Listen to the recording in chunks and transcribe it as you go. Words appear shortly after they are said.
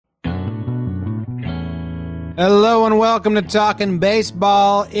Hello and welcome to Talking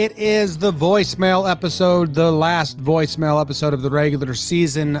Baseball. It is the voicemail episode, the last voicemail episode of the regular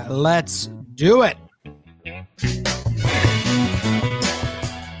season. Let's do it.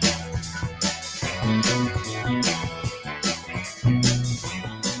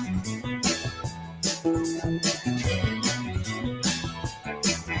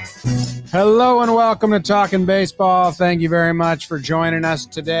 Hello and welcome to Talking Baseball. Thank you very much for joining us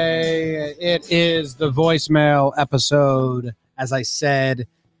today. It is the voicemail episode. As I said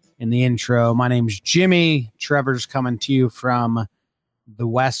in the intro, my name's Jimmy. Trevor's coming to you from the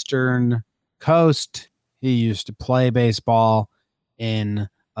Western Coast. He used to play baseball in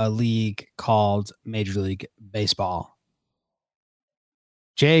a league called Major League Baseball.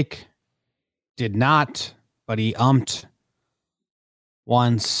 Jake did not, but he umped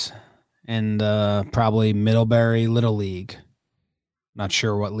once in the probably Middlebury Little League. Not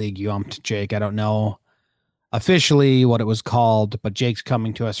sure what league you umped, Jake. I don't know officially what it was called, but Jake's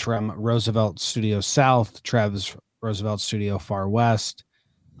coming to us from Roosevelt Studio South, Trev's Roosevelt Studio Far West.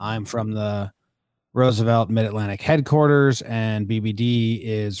 I'm from the Roosevelt Mid-Atlantic headquarters, and BBD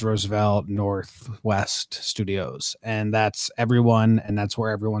is Roosevelt Northwest Studios. And that's everyone, and that's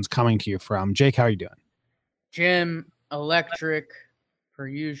where everyone's coming to you from. Jake, how are you doing? Jim, electric. Per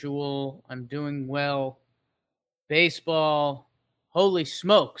usual, I'm doing well. Baseball, holy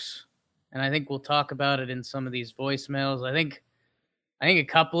smokes. And I think we'll talk about it in some of these voicemails. I think a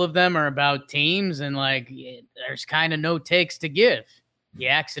couple of them are about teams, and there's kind of no takes to give. You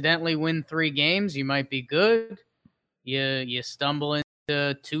accidentally win 3 games, you might be good. You stumble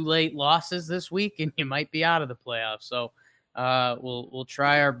into 2 late losses this week, and you might be out of the playoffs. So we'll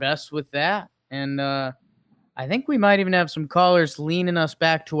try our best with that. And I think we might even have some callers leaning us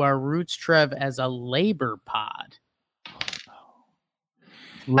back to our roots, Trev, as a labor pod.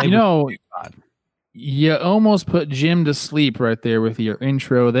 You almost put Jim to sleep right there with your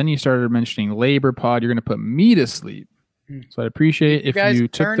intro. Then you started mentioning labor pod. You're going to put me to sleep. So I'd appreciate if you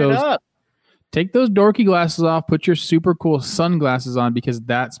took take those dorky glasses off, put your super cool sunglasses on, because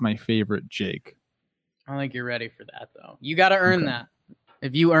that's my favorite Jake. I don't think you're ready for that, though. You got to earn that.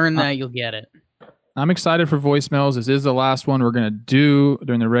 If you earn that, you'll get it. I'm excited for voicemails. This is the last one we're going to do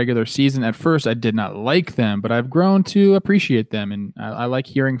during the regular season. At first, I did not like them, but I've grown to appreciate them. And I like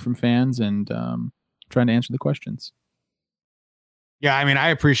hearing from fans and trying to answer the questions. Yeah, I mean, I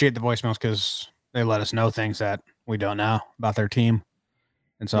appreciate the voicemails because they let us know things that we don't know about their team.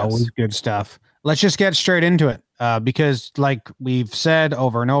 It's always good stuff. Let's just get straight into it because like we've said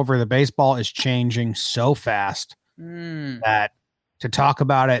over and over, the baseball is changing so fast that to talk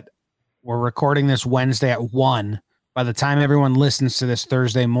about it, we're recording this Wednesday at 1. By the time everyone listens to this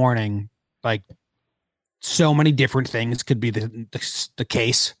Thursday morning, like so many different things could be the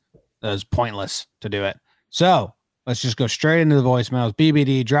case. That was pointless to do it. So let's just go straight into the voicemails.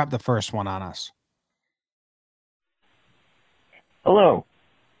 BBD, drop the first one on us. Hello,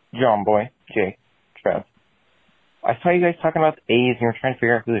 John Boy, Jay, Trev. I saw you guys talking about the A's and you're trying to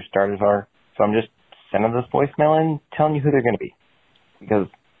figure out who their starters are. So I'm just sending this voicemail and telling you who they're going to be. Because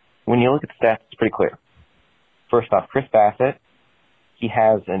when you look at the stats, it's pretty clear. First off, Chris Bassett, he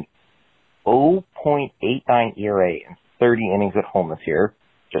has an 0.89 ERA in 30 innings at home this year.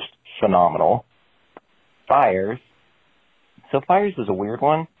 Just phenomenal. Fiers is a weird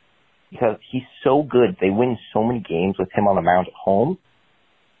one because he's so good. They win so many games with him on the mound at home.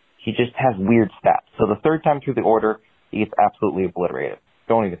 He just has weird stats. So the third time through the order, he gets absolutely obliterated.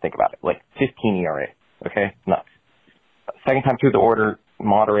 Don't even think about it. Like 15 ERA. Okay? Nuts. Second time through the order,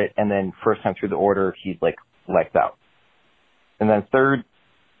 moderate, and then first time through the order, he's like lights out. And then third,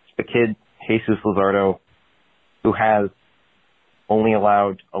 the kid, Jesus Luzardo, who has only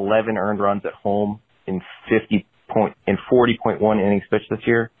allowed 11 earned runs at home in 40.1 innings pitched this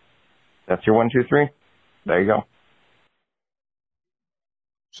year. That's your 1, 2, 3. There you go.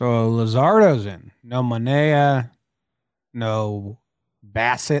 So Luzardo's in. No Manaea, no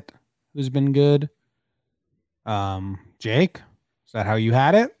Bassett, who's been good. Jake, is that how you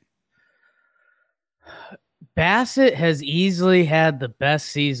had it? Bassett has easily had the best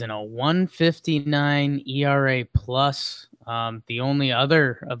season, a 1.59 ERA plus. The only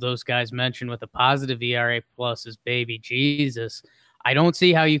other of those guys mentioned with a positive ERA plus is Baby Jesus. I don't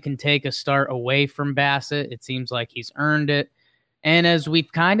see how you can take a start away from Bassett. It seems like he's earned it. And as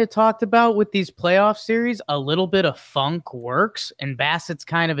we've kind of talked about with these playoff series, a little bit of funk works, and Bassett's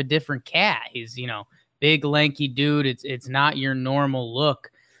kind of a different cat. He's, big, lanky dude. It's not your normal look.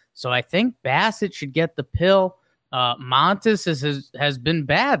 So I think Bassett should get the pill. Montes has been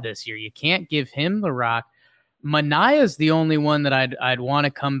bad this year. You can't give him the rock. Manaea's the only one that I'd want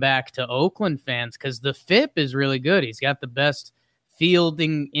to come back to Oakland fans because the FIP is really good. He's got the best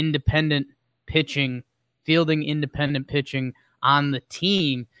fielding independent pitching on the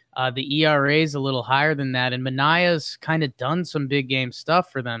team. The ERA is a little higher than that, and Manaea's kind of done some big game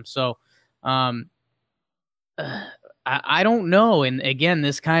stuff for them. So I don't know. And again,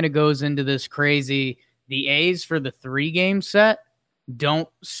 this kind of goes into this crazy. The A's for the 3-game set don't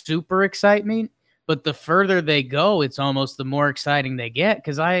super excite me, but the further they go, it's almost the more exciting they get.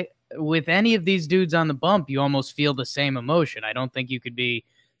 Because with any of these dudes on the bump, you almost feel the same emotion. I don't think you could be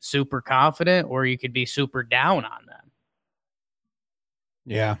super confident or you could be super down on them.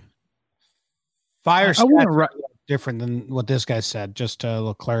 Yeah. Fire stats different than what this guy said, just to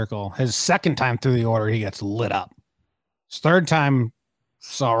look clerical. His second time through the order, he gets lit up. His third time,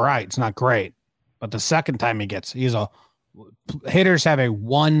 it's all right. It's not great. But the second time hitters have a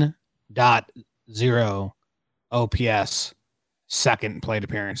 1.0 OPS second plate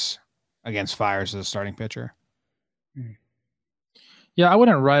appearance against Fires as a starting pitcher. Yeah, I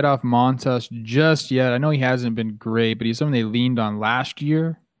wouldn't write off Montas just yet. I know he hasn't been great, but he's someone they leaned on last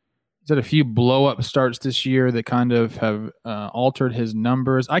year. He's had a few blow-up starts this year that kind of have altered his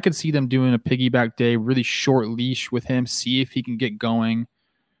numbers. I could see them doing a piggyback day, really short leash with him, see if he can get going.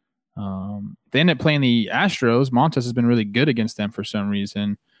 They end up playing the Astros. Montas has been really good against them for some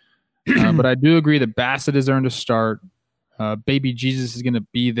reason. But I do agree that Bassett has earned a start. Baby Jesus is going to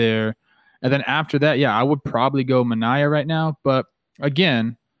be there. And then after that, yeah, I would probably go Manaea right now. But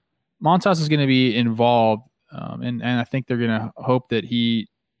again, Montas is going to be involved. And I think they're going to hope that he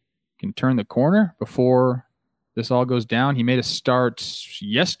can turn the corner before this all goes down. He made a start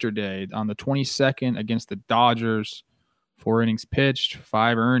yesterday on the 22nd against the Dodgers. 4 innings pitched,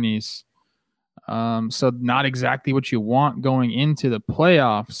 5 earnings. So not exactly what you want going into the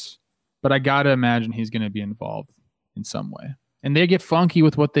playoffs, but I got to imagine he's going to be involved in some way. And they get funky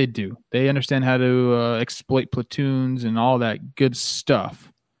with what they do. They understand how to exploit platoons and all that good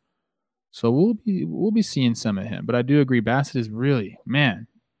stuff. So we'll be seeing some of him. But I do agree, Bassett is really, man,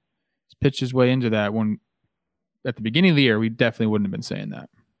 he's pitched his way into that when at the beginning of the year, we definitely wouldn't have been saying that.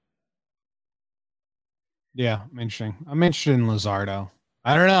 Yeah, interesting. I'm interested in Luzardo.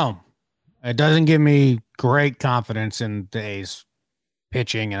 I don't know. It doesn't give me great confidence in the A's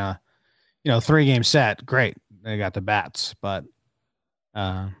pitching in a 3-game set. Great. They got the bats, but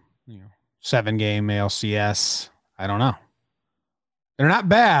 7-game ALCS. I don't know. They're not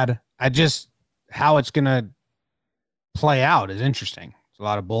bad. How it's going to play out is interesting. It's a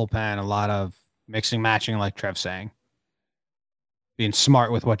lot of bullpen, a lot of mixing, matching, like Trev's saying. Being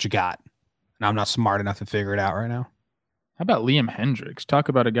smart with what you got. And I'm not smart enough to figure it out right now. How about Liam Hendriks? Talk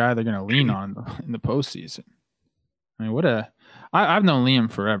about a guy they're going to lean on in the postseason. I mean, I've known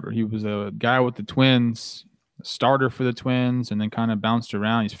Liam forever. He was a guy with the Twins, a starter for the Twins, and then kind of bounced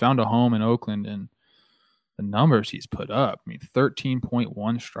around. He's found a home in Oakland, and the numbers he's put up. I mean, 13.1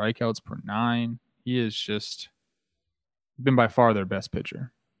 strikeouts per 9. He is just been by far their best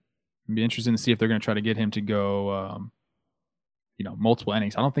pitcher. It'd be interesting to see if they're going to try to get him to go multiple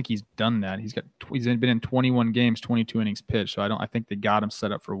innings. I don't think he's done that. He's been in 21 games, 22 innings pitched. So I think they got him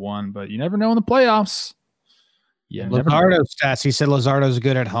set up for 1, but you never know in the playoffs. Yeah. Luzardo's stats. He said Luzardo's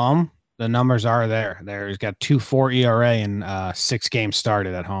good at home. The numbers are there. He's got 2.4 ERA and 6 games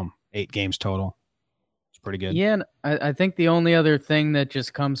started at home, 8 games total. It's pretty good. Yeah. And I think the only other thing that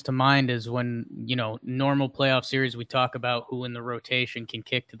just comes to mind is when, normal playoff series, we talk about who in the rotation can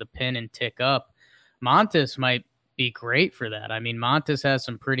kick to the pin and tick up. Montas might be great for that. I mean, Montas has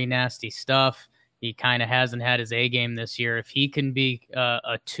some pretty nasty stuff. He kind of hasn't had his A game this year. If he can be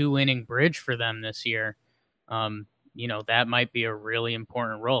a 2-inning bridge for them this year, that might be a really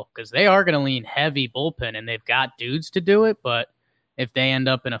important role because they are going to lean heavy bullpen and they've got dudes to do it. But if they end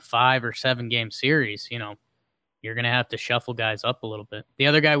up in a 5 or 7 game series, you're going to have to shuffle guys up a little bit. The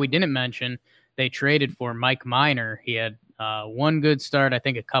other guy we didn't mention, they traded for Mike Minor. He had 1 good start, I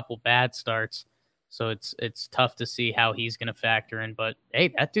think a couple bad starts. So it's tough to see how he's going to factor in. But,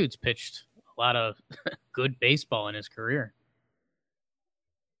 hey, that dude's pitched a lot of good baseball in his career.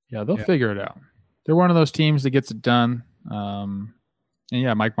 Yeah, they'll figure it out. They're one of those teams that gets it done. And,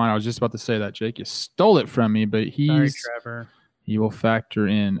 yeah, Mike Minor, I was just about to say that, Jake. You stole it from me, but Sorry, Trevor. He will factor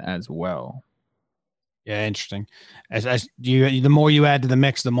in as well. Yeah, interesting. As the more you add to the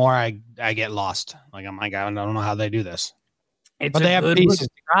mix, the more I get lost. Like, I'm like, I don't know how they do this. But they have pieces.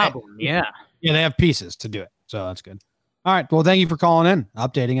 Problem. Yeah. Yeah, they have pieces to do it. So that's good. All right. Well, thank you for calling in,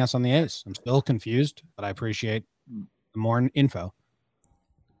 updating us on the A's. I'm still confused, but I appreciate more info.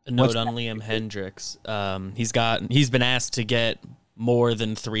 A note on Liam Hendriks. He's been asked to get more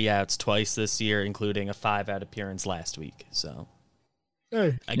than 3 outs twice this year, including a 5-out appearance last week. So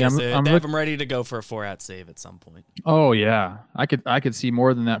I guess they have him ready to go for a 4-out save at some point. Oh yeah, I could see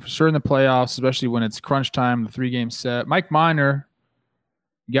more than that for sure in the playoffs, especially when it's crunch time, the 3-game set. Mike Minor,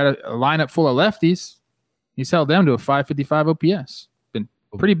 you got a lineup full of lefties. He's held them to a 555 OPS. Been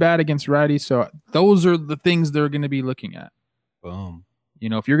pretty bad against righties, so those are the things they're going to be looking at. Boom. You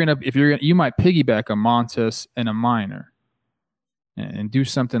know, you might piggyback a Montes and a Minor and do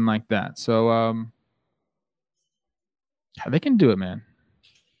something like that. So they can do it, man.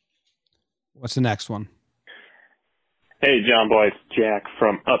 What's the next one? Hey, John Boy, it's Jack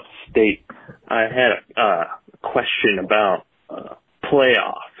from upstate. I had a question about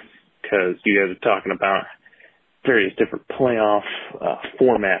playoffs, because you guys are talking about various different playoff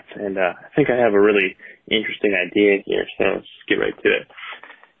formats, and I think I have a really interesting idea here, so let's get right to it.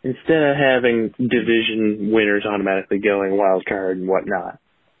 Instead of having division winners automatically going wild card and whatnot,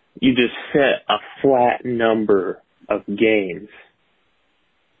 you just set a flat number of games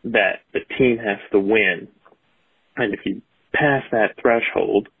that the team has to win. And if you pass that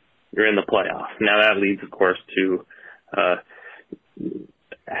threshold, you're in the playoffs. Now that leads, of course, to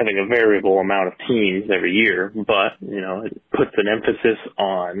having a variable amount of teams every year, but, you know, it puts an emphasis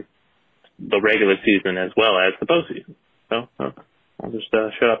on the regular season as well as the postseason. So I'll just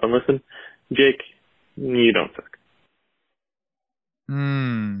shut up and listen. Jake, you don't suck.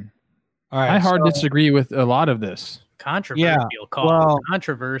 All right, I hard disagree with a lot of this. Controversial call. Well,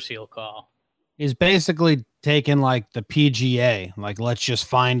 controversial call. He's basically taken like the PGA, like let's just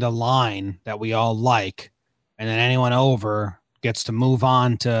find a line that we all like, and then anyone over gets to move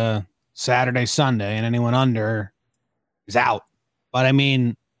on to Saturday, Sunday, and anyone under is out. But I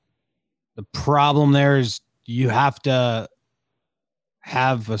mean, the problem there is you have to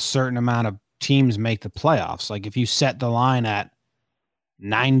have a certain amount of teams make the playoffs. Like if you set the line at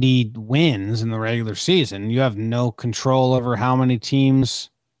 90 wins in the regular season, you have no control over how many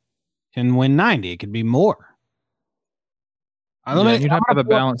teams can win 90. It could be more. You'd have to have a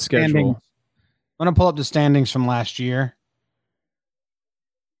balanced schedule. I'm going to pull up the standings from last year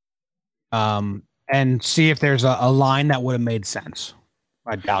and see if there's a line that would have made sense.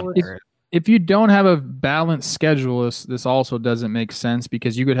 I doubt there is. If you don't have a balanced schedule, this also doesn't make sense,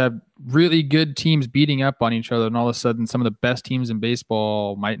 because you could have really good teams beating up on each other, and all of a sudden some of the best teams in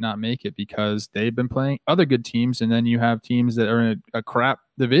baseball might not make it because they've been playing other good teams, and then you have teams that are in a crap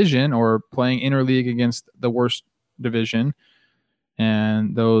division or playing interleague against the worst division,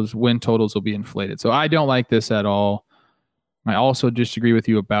 and those win totals will be inflated. So I don't like this at all. I also disagree with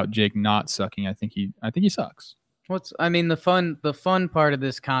you about Jake not sucking. I think he sucks. The fun part of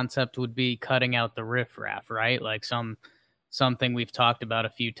this concept would be cutting out the riffraff, right? Like something we've talked about a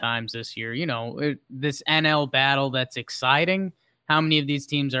few times this year. You know, this NL battle that's exciting. How many of these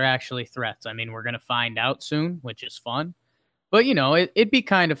teams are actually threats? I mean, we're going to find out soon, which is fun. But, you know, it'd be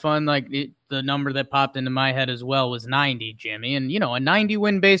kind of fun. Like the number that popped into my head as well was 90, Jimmy. And, you know, a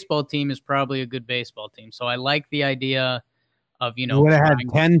 90-win baseball team is probably a good baseball team. So I like the idea of, you know. You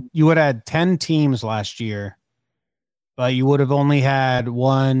would have had 10 teams last year. But you would have only had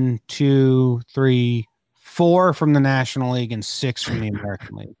 1, 2, 3, 4 from the National League and 6 from the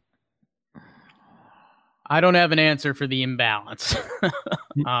American League. I don't have an answer for the imbalance.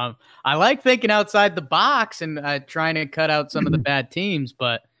 I like thinking outside the box and trying to cut out some of the bad teams,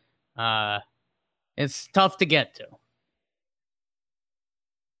 but it's tough to get to.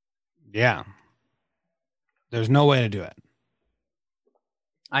 Yeah. There's no way to do it.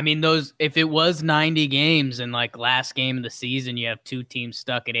 I mean, if it was 90 games and like last game of the season, you have 2 teams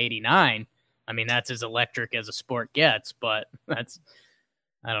stuck at 89. I mean, that's as electric as a sport gets, but I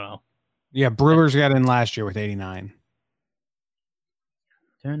don't know. Yeah. Brewers got in last year with 89.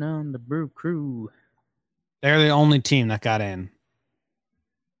 Turn on the Brew Crew. They're the only team that got in.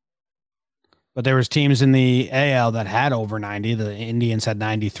 But there was teams in the AL that had over 90. The Indians had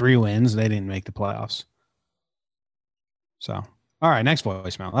 93 wins. They didn't make the playoffs. So. All right, next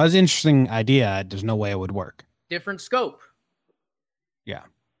voicemail. That was an interesting idea. There's no way it would work. Different scope. Yeah.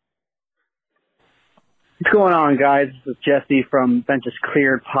 What's going on, guys? This is Jesse from Benches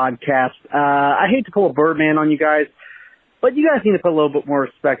Cleared podcast. I hate to pull a Birdman on you guys, but you guys need to put a little bit more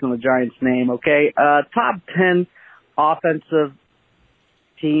respect on the Giants' name, okay? Top 10 offensive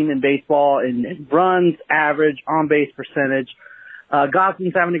team in baseball in runs, average, on-base percentage.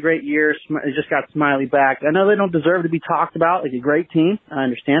 Gosling's having a great year. He just got Smiley back. I know they don't deserve to be talked about like a great team. I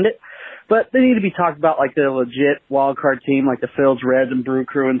understand it. But they need to be talked about like the legit wild card team, like the Phils, Reds, and Brew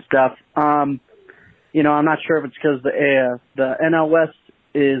Crew and stuff. You know, I'm not sure if it's because the NL West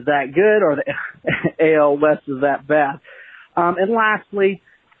is that good or the AL West is that bad. And lastly,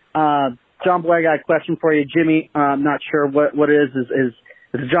 John Boy, I got a question for you. Jimmy, I'm not sure what it is. Is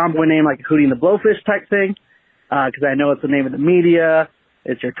a John Boy name like Hootie and the Blowfish type thing? Because I know it's the name of the media.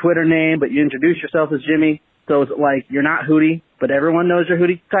 It's your Twitter name, but you introduce yourself as Jimmy. So is it like you're not Hootie, but everyone knows you're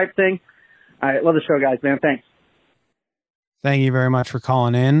Hootie type thing? All right, love the show, guys, man. Thanks. Thank you very much for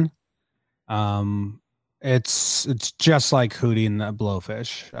calling in. It's just like Hootie and the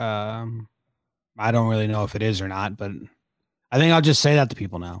Blowfish. I don't really know if it is or not, but I think I'll just say that to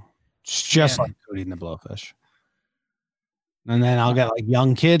people now. It's just like Hootie and the Blowfish. And then I'll get like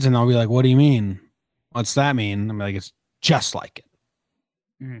young kids and they'll be like, what do you mean? What's that mean? I'm like, it's just like it.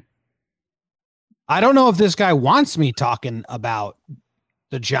 Mm-hmm. I don't know if this guy wants me talking about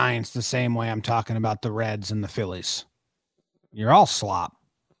the Giants the same way I'm talking about the Reds and the Phillies. You're all slop.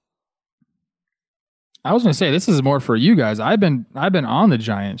 I was going to say, this is more for you guys. I've been on the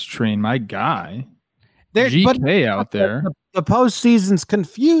Giants train. My guy, GK out there. The postseason's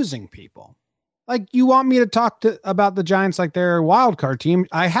confusing people. Like, you want me to talk about the Giants like they're a wild card team?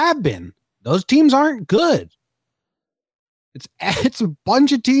 I have been. Those teams aren't good. It's a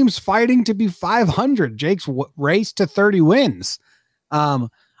bunch of teams fighting to be 500. Jake's race to 30 wins.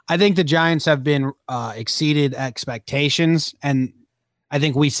 I think the Giants have been exceeded expectations, and I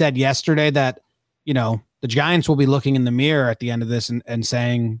think we said yesterday that, you know, the Giants will be looking in the mirror at the end of this and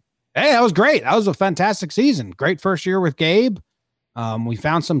saying, hey, that was great. That was a fantastic season. Great first year with Gabe. We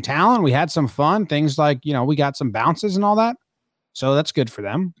found some talent. We had some fun. Things like, you know, we got some bounces and all that. So that's good for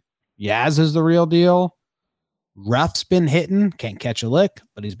them. Yaz is the real deal. Ruff's been hitting. Can't catch a lick,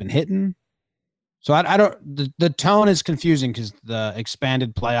 but he's been hitting. So I don't. The tone is confusing because the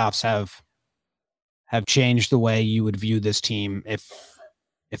expanded playoffs have changed the way you would view this team. If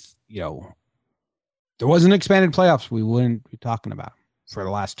you know, there wasn't expanded playoffs, we wouldn't be talking about it for the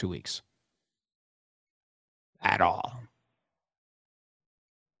last 2 weeks at all.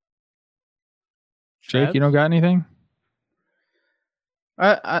 Jake, you don't got anything?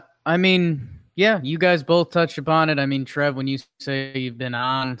 I mean, yeah, you guys both touched upon it. I mean, Trev, when you say you've been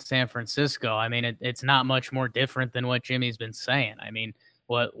on San Francisco, I mean, it's not much more different than what Jimmy's been saying. I mean,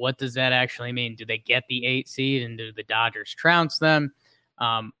 what does that actually mean? Do they get the 8 seed and do the Dodgers trounce them?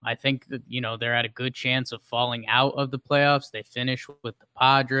 I think that, you know, they're at a good chance of falling out of the playoffs. They finish with the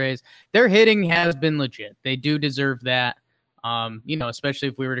Padres. Their hitting has been legit. They do deserve that. You know, especially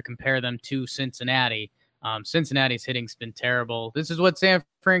if we were to compare them to Cincinnati. Cincinnati's hitting's been terrible. This is what San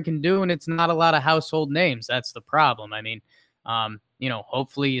Fran can do, and it's not a lot of household names. That's the problem. I mean, you know,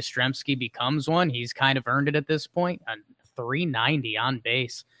 hopefully Yastrzemski becomes one. He's kind of earned it at this point. 390 on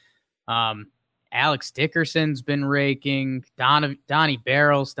base. Alex Dickerson's been raking. Donnie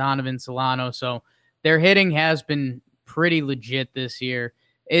Barrels, Donovan Solano. So their hitting has been pretty legit this year.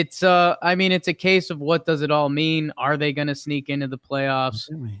 It's I mean, it's a case of what does it all mean? Are they going to sneak into the playoffs?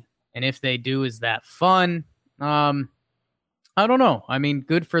 And if they do, is that fun? I don't know. I mean,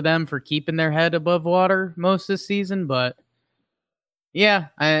 good for them for keeping their head above water most this season, but yeah,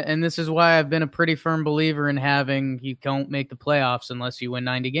 and this is why I've been a pretty firm believer in having you don't make the playoffs unless you win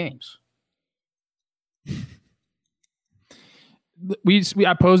 90 games.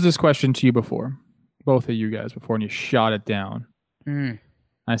 I posed this question to you before, both of you guys before, and you shot it down.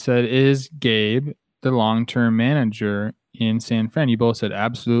 I said, is Gabe the long-term manager in San Fran? You both said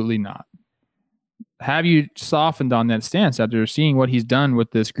absolutely not. Have you softened on that stance after seeing what he's done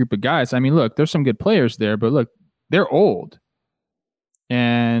with this group of guys? I mean, look, there's some good players there, but look, they're old.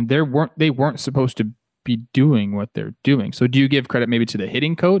 And they weren't supposed to be doing what they're doing. So do you give credit maybe to the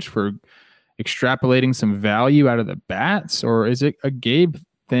hitting coach for extrapolating some value out of the bats? Or is it a Gabe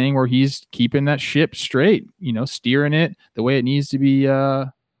thing where he's keeping that ship straight, you know, steering it the way it needs to be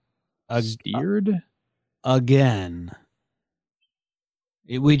steered? Again,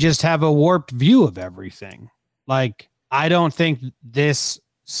 we just have a warped view of everything. Like, I don't think this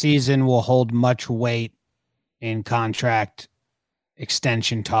season will hold much weight in contract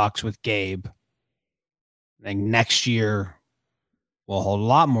extension talks with Gabe. I think next year will hold a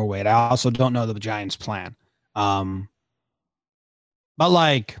lot more weight. I also don't know the Giants' plan. But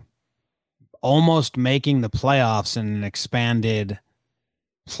like almost making the playoffs in an expanded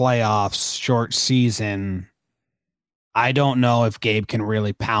playoffs short season, I don't know if Gabe can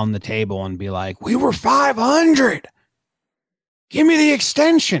really pound the table and be like, we were 500. Give me the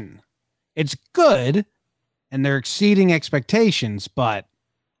extension. It's good, and they're exceeding expectations, but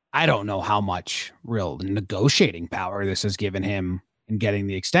I don't know how much real negotiating power this has given him in getting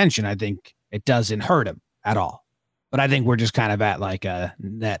the extension. I think it doesn't hurt him at all. But I think we're just kind of at like a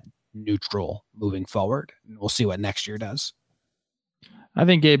net neutral moving forward. We'll see what next year does. I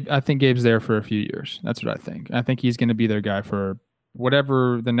think Gabe's there for a few years. That's what I think. I think he's going to be their guy for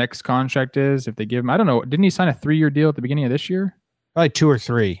whatever the next contract is. If they give him, I don't know. Didn't he sign a 3-year deal at the beginning of this year? Probably 2 or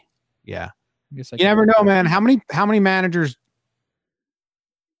 3. Yeah. You never know, man. How many managers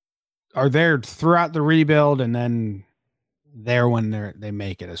are there throughout the rebuild and then there when they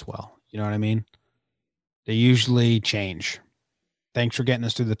make it as well? You know what I mean? They usually change. Thanks for getting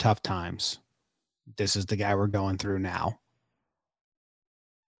us through the tough times. This is the guy we're going through now.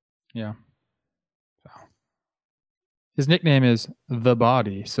 Yeah. So his nickname is The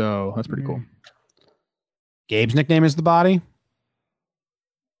Body, so that's pretty cool. Gabe's nickname is The Body?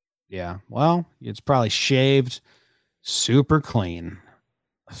 Yeah. Well, it's probably shaved super clean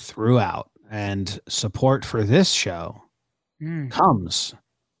throughout. And support for this show comes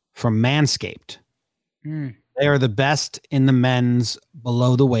from Manscaped. They are the best in the men's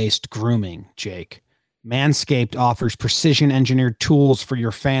below-the-waist grooming, Jake. Manscaped offers precision-engineered tools for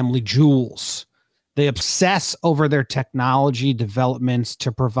your family jewels. They obsess over their technology developments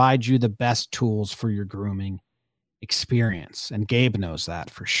to provide you the best tools for your grooming experience. And Gabe knows that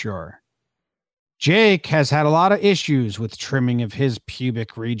for sure. Jake has had a lot of issues with trimming of his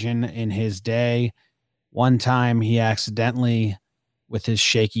pubic region in his day. One time he accidentally, with his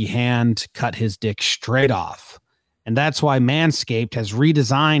shaky hand, cut his dick straight off. And that's why Manscaped has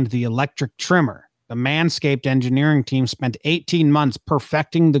redesigned the electric trimmer. The Manscaped engineering team spent 18 months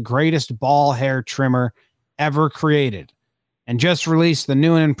perfecting the greatest ball hair trimmer ever created and just released the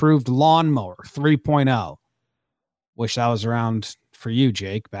new and improved Lawnmower 3.0. Wish that was around for you,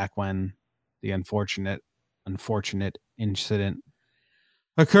 Jake, back when the unfortunate incident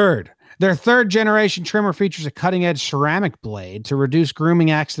occurred. Their third generation trimmer features a cutting edge ceramic blade to reduce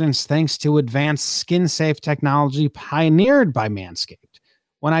grooming accidents thanks to advanced skin safe technology pioneered by Manscaped.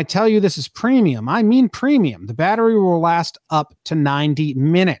 When I tell you this is premium, I mean premium. The battery will last up to 90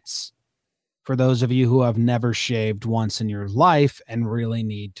 minutes. For those of you who have never shaved once in your life and really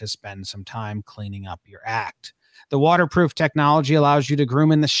need to spend some time cleaning up your act. The waterproof technology allows you to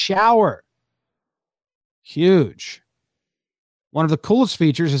groom in the shower. Huge. One of the coolest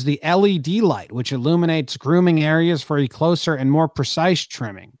features is the LED light, which illuminates grooming areas for a closer and more precise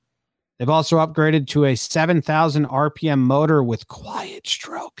trimming. They've also upgraded to a 7,000 RPM motor with quiet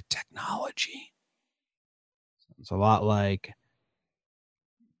stroke technology. Sounds a lot like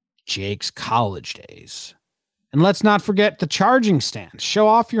Jake's college days. And let's not forget the charging stand.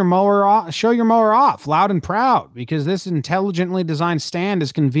 Show your mower off loud and proud, because this intelligently designed stand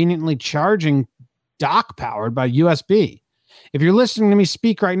is conveniently charging dock powered by USB. If you're listening to me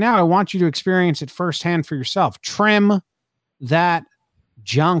speak right now, I want you to experience it firsthand for yourself. Trim that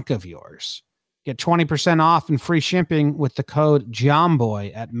junk of yours. Get 20% off and free shipping with the code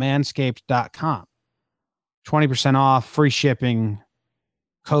JOMBOY at manscaped.com. 20% off, free shipping,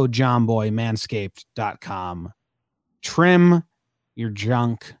 code JOMBOY, manscaped.com. Trim your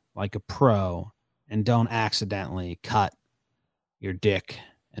junk like a pro and don't accidentally cut your dick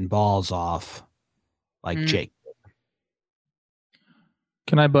and balls off like Jake.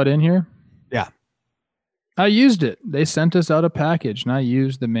 Can I butt in here? Yeah. I used it. They sent us out a package, and I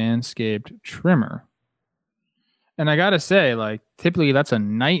used the Manscaped trimmer. And I got to say, like, typically that's a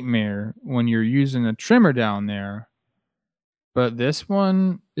nightmare when you're using a trimmer down there. But this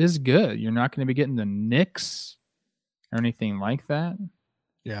one is good. You're not going to be getting the nicks or anything like that.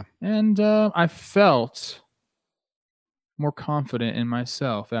 Yeah. And I felt more confident in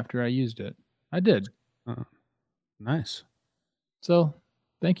myself after I used it. I did. Nice. So,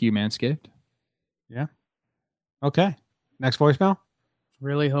 thank you, Manscaped. Yeah. Okay. Next voicemail.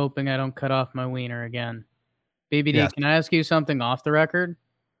 Really hoping I don't cut off my wiener again. BBD, yes. Can I ask you something off the record?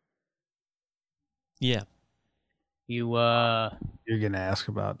 Yeah. You're gonna ask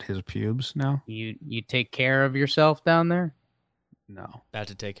about his pubes now? You take care of yourself down there? No. About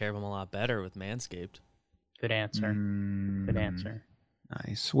to take care of him a lot better with Manscaped. Good answer. Good answer.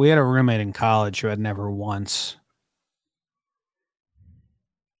 Nice. We had a roommate in college who had never once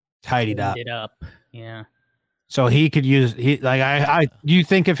tidied up. Yeah. So he could use you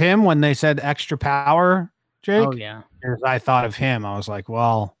think of him when they said extra power, Jake? Oh yeah. As I thought of him, I was like,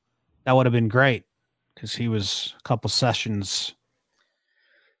 well, that would have been great because he was a couple sessions.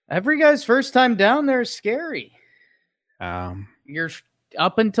 Every guy's first time down there is scary. You're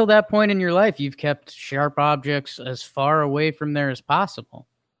up until that point in your life, you've kept sharp objects as far away from there as possible.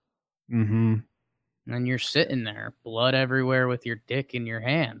 Mm-hmm. And you're sitting there, blood everywhere with your dick in your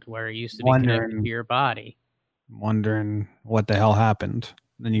hand, where it used to be connected to your body. Wondering what the hell happened.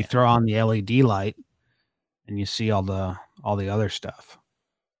 Then you throw on the LED light, and you see all the other stuff.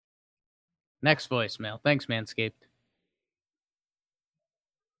 Next voicemail. Thanks, Manscaped.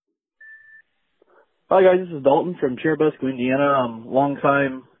 Hi guys, this is Dalton from Churubusco, Indiana. I'm a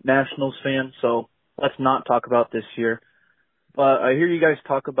longtime Nationals fan, so let's not talk about this year. But I hear you guys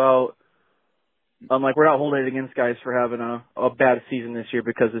talk about, like, we're not holding it against guys for having a bad season this year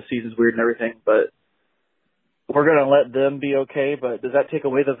because the season's weird and everything, but we're going to let them be okay. But does that take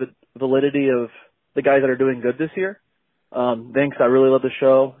away the validity of the guys that are doing good this year? Thanks. I really love the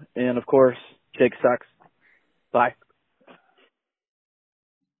show. And of course, Jake sucks. Bye.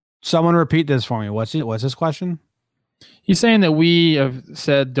 Someone repeat this for me. What's his question? He's saying that we have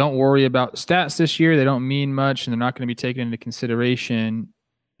said don't worry about stats this year. They don't mean much, and they're not going to be taken into consideration.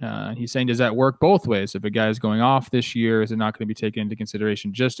 He's saying, does that work both ways? If a guy is going off this year, is it not going to be taken into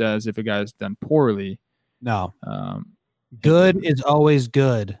consideration just as if a guy has done poorly? No. Good is always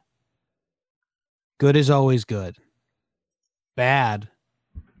good. Good is always good. Bad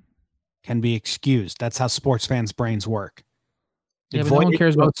can be excused. That's how sports fans' brains work. Yeah, but no one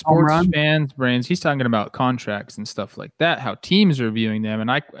cares about sports fans' brains. He's talking about contracts and stuff like that, how teams are viewing them.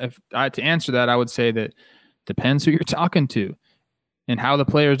 And if I had to answer that, I would say that depends who you're talking to and how the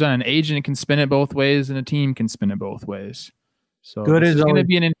player's done. An agent can spin it both ways, and a team can spin it both ways. So good is going to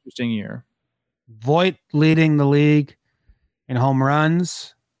be an interesting year. Voit leading the league in home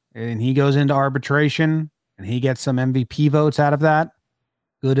runs, and he goes into arbitration, and he gets some MVP votes out of that.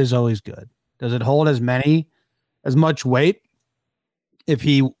 Good is always good. Does it hold as much weight if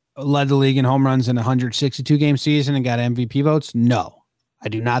he led the league in home runs in a 162-game season and got MVP votes? No, I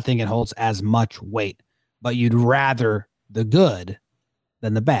do not think it holds as much weight. But you'd rather the good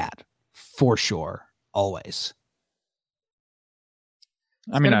than the bad, for sure, always.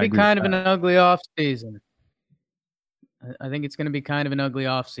 It's going to be kind of an ugly off season. I think it's going to be kind of an ugly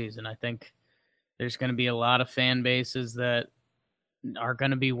off season. I think there's going to be a lot of fan bases that are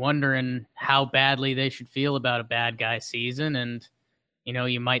going to be wondering how badly they should feel about a bad guy season. And, you know,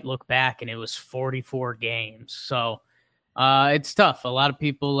 you might look back and it was 44 games. So it's tough. A lot of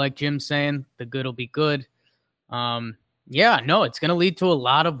people, like Jim saying, the good will be good. It's going to lead to a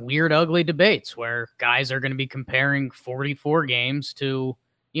lot of weird, ugly debates where guys are going to be comparing 44 games to,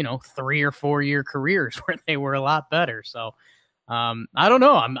 3 or 4 year careers where they were a lot better. So I don't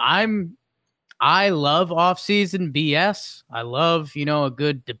know. I love off-season BS. I love, a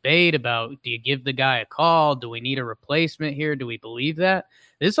good debate about, do you give the guy a call? Do we need a replacement here? Do we believe that?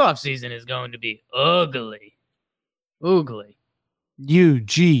 This off-season is going to be ugly. Oogly.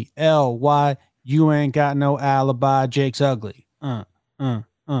 UGLY. You ain't got no alibi. Jake's ugly.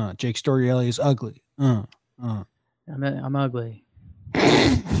 Jake Storielli is ugly. I'm ugly.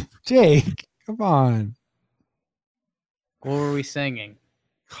 Jake, come on. What were we singing?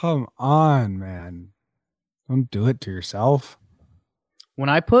 Come on, man. Don't do it to yourself. When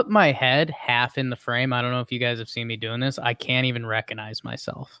I put my head half in the frame, I don't know if you guys have seen me doing this, I can't even recognize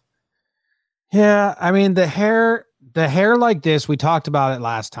myself. Yeah, I mean, the hair like this, we talked about it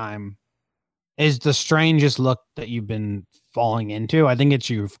last time, is the strangest look that you've been falling into. I think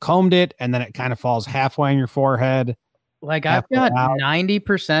you've combed it, and then it kind of falls halfway on your forehead. Like, I've got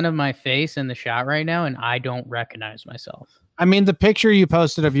 90% of my face in the shot right now, and I don't recognize myself. I mean, the picture you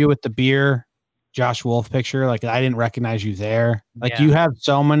posted of you with the beer, Josh Wolf picture, like, I didn't recognize you there. Like, you have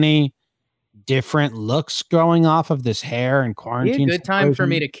so many different looks going off of this hair and quarantine. It'd be a good time for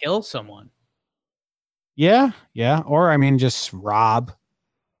me to kill someone. Yeah. Or, I mean, just rob.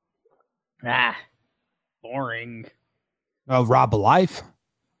 Boring. Rob a life.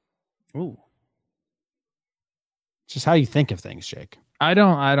 Ooh. It's just how you think of things, Jake. I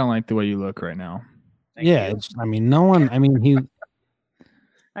don't like the way you look right now. Thank you.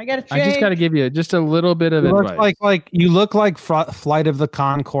 I got to change. I just got to give you just a little bit of advice. You look like Flight of the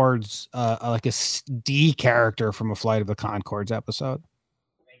Conchords, like a D character from a Flight of the Conchords episode.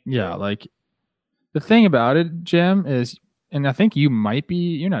 Yeah, like the thing about it, Jim, is, and I think you're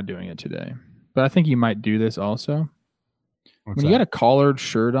not doing it today, but I think you might do this also. When you got a collared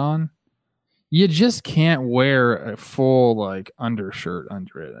shirt on, you just can't wear a full like undershirt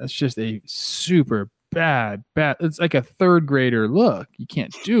under it. That's just a super bad. It's like a third grader look. You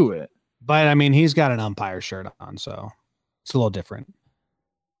can't do it. But I mean, he's got an umpire shirt on, so it's a little different.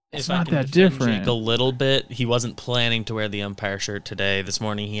 It's not that different. Jake a little bit. He wasn't planning to wear the umpire shirt today. This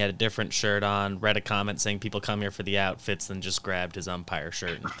morning he had a different shirt on. Read a comment saying people come here for the outfits, then just grabbed his umpire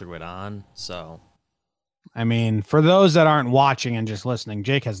shirt and threw it on. So, I mean, for those that aren't watching and just listening,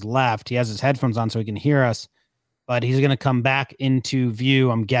 Jake has left. He has his headphones on so he can hear us, but he's going to come back into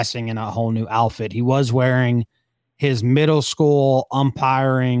view, I'm guessing, in a whole new outfit. He was wearing his middle school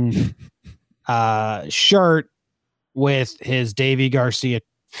umpiring shirt with his Davy Garcia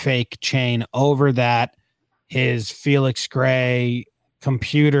fake chain over that, his Felix Gray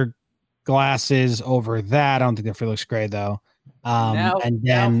computer glasses over that. I don't think that looks great though. Now and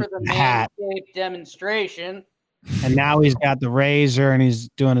then for the hat demonstration. And now he's got the razor and he's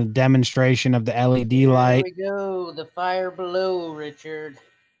doing a demonstration of the LED light. Here we go. The fire below, Richard.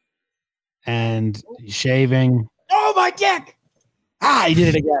 And he's shaving. Oh, my dick! He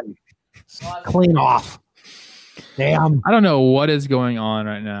did it again. Clean off. Damn. I don't know what is going on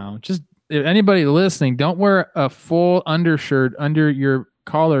right now. Just if anybody listening, don't wear a full undershirt under your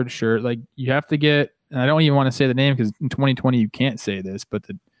collared shirt. Like you have to get, and I don't even want to say the name because in 2020 you can't say this, but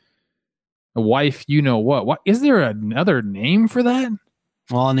the wife, you know what? What is there another name for that?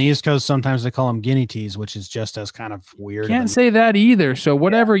 Well, on the East Coast, sometimes they call them guinea teas, which is just as kind of weird. Can't say that either. So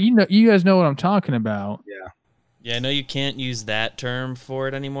whatever, you guys know what I'm talking about. Yeah. Yeah, I know you can't use that term for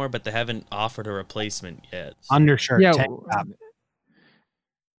it anymore, but they haven't offered a replacement yet. So. Undershirt. Yeah.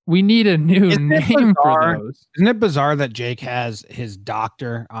 We need a new name for those. Isn't it bizarre that Jake has his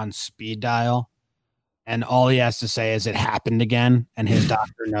doctor on speed dial? And all he has to say is it happened again. And his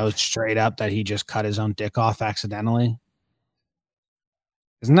doctor knows straight up that he just cut his own dick off accidentally.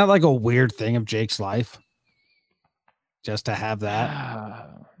 Isn't that like a weird thing of Jake's life? Just to have that.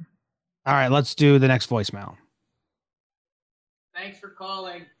 All right, let's do the next voicemail. Thanks for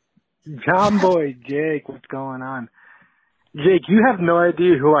calling. John Boy, Jake, what's going on? Jake, you have no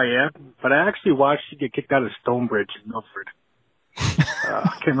idea who I am, but I actually watched you get kicked out of Stonebridge in Milford.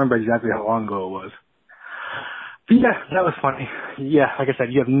 I can't remember exactly how long ago it was. But yeah, that was funny. Yeah, like I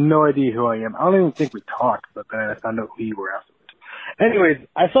said, you have no idea who I am. I don't even think we talked, but then I found out who you were afterwards. Anyways,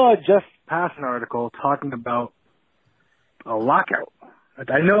 I saw a Jeff Passan article talking about a lockout.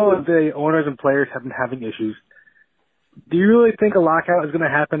 I know the owners and players have been having issues. Do you really think a lockout is going to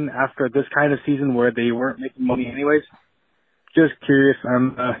happen after this kind of season where they weren't making money anyways? Just curious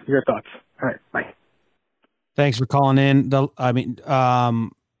on your thoughts. All right, bye. Thanks for calling in.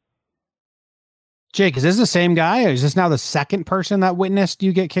 Jake, is this the same guy? Or is this now the second person that witnessed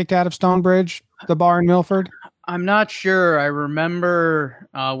you get kicked out of Stonebridge, the bar in Milford? I'm not sure. I remember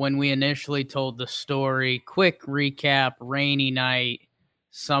when we initially told the story. Quick recap, rainy night,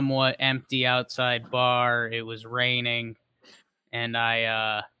 somewhat empty outside bar. It was raining, and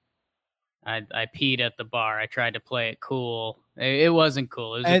I peed at the bar. I tried to play it cool. It wasn't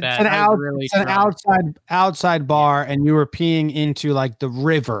cool. It was it's an outside bar, and you were peeing into like the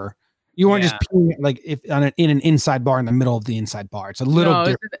river. You weren't just peeing like in an inside bar in the middle of the inside bar. It's a little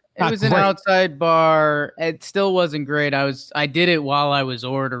different. It was an outside bar. It still wasn't great. I did it while I was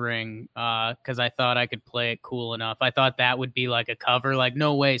ordering because I thought I could play it cool enough. I thought that would be like a cover. Like,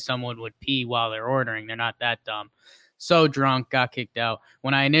 no way someone would pee while they're ordering. They're not that dumb. So drunk, got kicked out.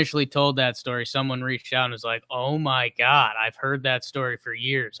 When I initially told that story, someone reached out and was like, "Oh my God, I've heard that story for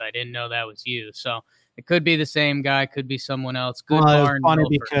years. I didn't know that was you." So it could be the same guy, could be someone else. Good bar. It's funny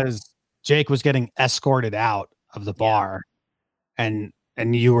because Jake was getting escorted out of the bar, and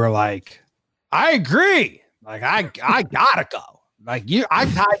you were like, "I agree. Like I gotta go. Like I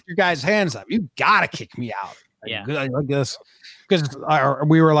tied your guys' hands up. You gotta kick me out." Like this. Because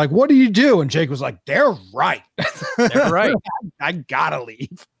we were like, "What do you do?" And Jake was like, "They're right. They're right. I gotta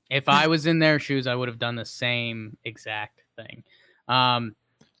leave." If I was in their shoes, I would have done the same exact thing.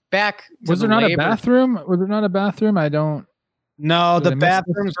 Back to was there not a bathroom? Was there not a bathroom? I don't. No, the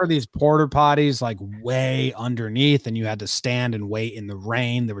bathrooms are these porta potties like way underneath, and you had to stand and wait in the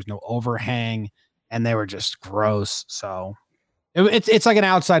rain. There was no overhang, and they were just gross. So it's like an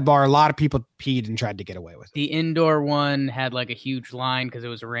outside bar. A lot of people peed and tried to get away with it. The indoor one had like a huge line because it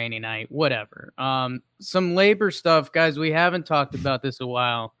was a rainy night. Whatever. Some labor stuff, guys. We haven't talked about this a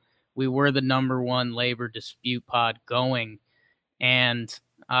while. We were the #1 labor dispute pod going, and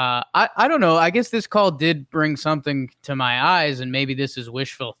I don't know. I guess this call did bring something to my eyes, and maybe this is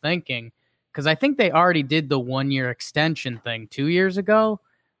wishful thinking because I think they already did the 1-year extension thing 2 years ago.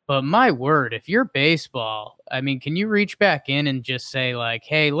 But my word, if you're baseball, I mean, can you reach back in and just say like,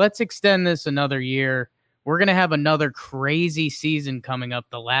 "Hey, let's extend this another year. We're going to have another crazy season coming up.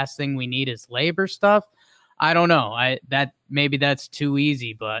 The last thing we need is labor stuff." I don't know. Maybe that's too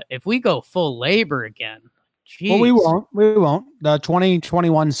easy, but if we go full labor again, geez. Well, we won't. The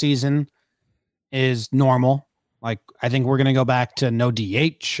 2021 season is normal. Like, I think we're going to go back to no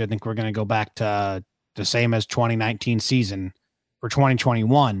DH. I think we're going to go back to the same as 2019 season for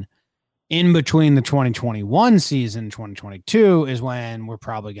 2021. In between the 2021 season, 2022 is when we're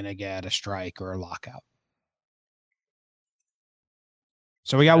probably going to get a strike or a lockout.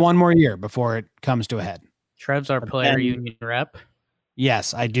 So we got one more year before it comes to a head. Trev's our player union rep.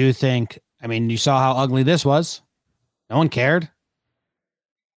 Yes, I do think. I mean, you saw how ugly this was. No one cared.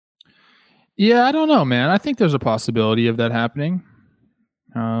 Yeah, I don't know, man. I think there's a possibility of that happening.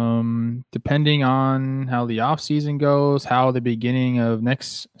 Depending on how the off season goes, how the beginning of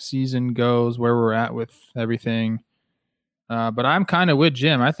next season goes, where we're at with everything. But I'm kind of with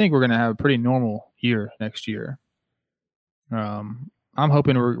Jim. I think we're going to have a pretty normal year next year. I'm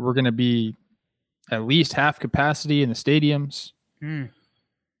hoping we're going to be at least half capacity in the stadiums.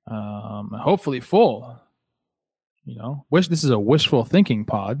 Hopefully full. Wish this is a wishful thinking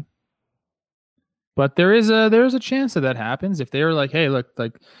pod. But there is a chance that happens if they're like, hey, look,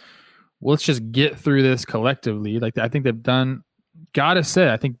 like, let's just get through this collectively. Like, I think they've done. Gotta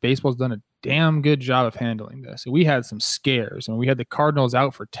say, I think baseball's done a damn good job of handling this. We had some scares, and we had the Cardinals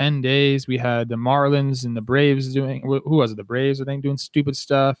out for 10 days. We had the Marlins and the Braves doing. Who was it? The Braves, I think, doing stupid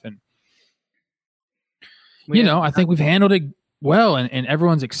stuff, and I think we've handled it well, and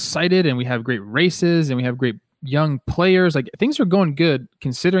everyone's excited, and we have great races, and we have great young players. Like, things are going good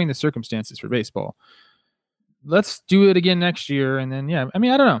considering the circumstances for baseball. Let's do it again next year. And then, I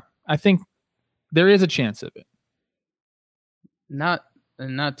don't know. I think there is a chance of it. Not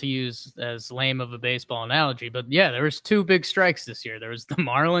to use as lame of a baseball analogy, but there was 2 big strikes this year. There was the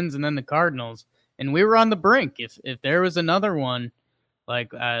Marlins and then the Cardinals, and we were on the brink. If there was another one,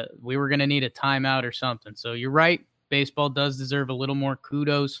 like, we were going to need a timeout or something. So you're right. Baseball does deserve a little more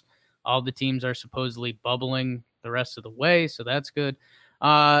kudos. All the teams are supposedly bubbling the rest of the way, so that's good.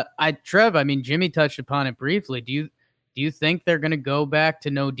 Trev, Jimmy touched upon it briefly. Do you think they're going to go back to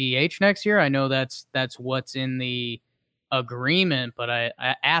no DH next year? I know that's what's in the agreement, but I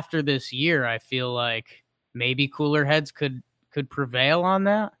after this year, I feel like maybe cooler heads could prevail on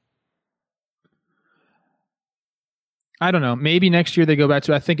that. I don't know. Maybe next year they go back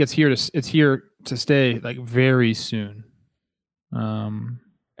to. I think it's here to stay, like, very soon.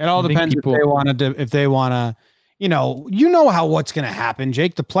 It all depends if they want to, what's going to happen,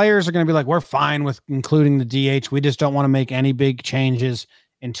 Jake. The players are going to be like, we're fine with including the DH. We just don't want to make any big changes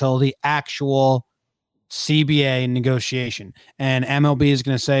until the actual CBA negotiation. And MLB is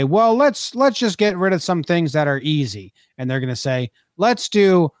going to say, well, let's just get rid of some things that are easy. And they're going to say, let's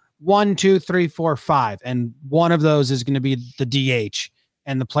do 1, 2, 3, 4, 5. And one of those is going to be the DH.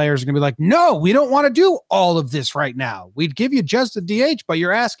 And the players are going to be like, no, we don't want to do all of this right now. We'd give you just the DH, but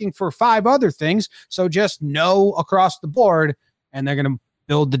you're asking for 5 other things. So just no across the board. And they're going to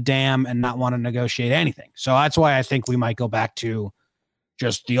build the dam and not want to negotiate anything. So that's why I think we might go back to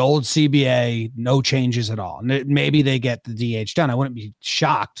just the old CBA, no changes at all. And maybe they get the DH done. I wouldn't be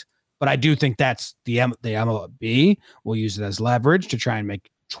shocked, but I do think that's the MLB will use it as leverage to try and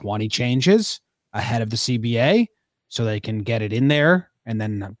make 20 changes ahead of the CBA so they can get it in there. And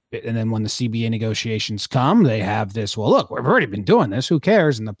then when the CBA negotiations come, they have this, well, look, we've already been doing this. Who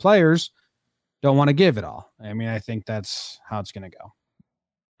cares? And the players don't want to give it all. I think that's how it's going to go.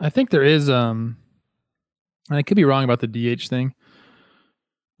 I think there is, and I could be wrong about the DH thing,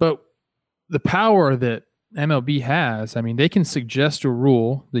 but the power that MLB has, they can suggest a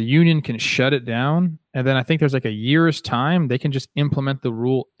rule, the union can shut it down, and then I think there's like a year's time, they can just implement the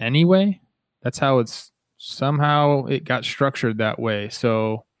rule anyway. That's how somehow it got structured that way.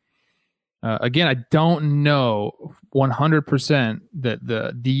 So again, I don't know 100% that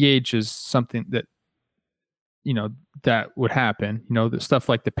the DH is something that, that would happen. The stuff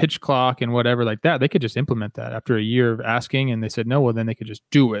like the pitch clock and whatever like that, they could just implement that after a year of asking, and they said no, well, then they could just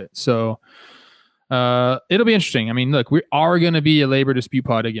do it. So it'll be interesting. Look, we are going to be a labor dispute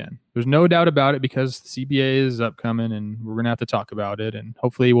pod again. There's no doubt about it because the CBA is upcoming and we're going to have to talk about it. And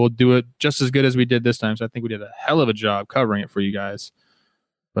hopefully we'll do it just as good as we did this time. So I think we did a hell of a job covering it for you guys.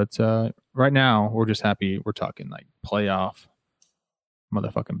 But right now we're just happy we're talking like playoff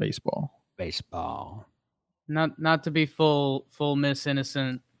motherfucking baseball. Baseball. Not to be full Miss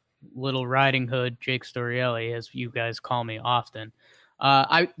Innocent Little Riding Hood, Jake Storielli, as you guys call me often.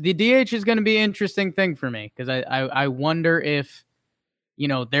 The DH is going to be an interesting thing for me because I wonder if,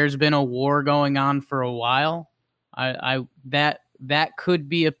 there's been a war going on for a while. That could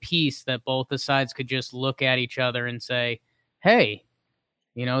be a piece that both the sides could just look at each other and say, hey,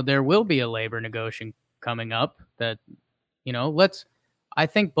 there will be a labor negotiation coming up that, I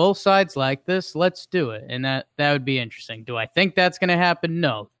think both sides like this. Let's do it. And that would be interesting. Do I think that's going to happen?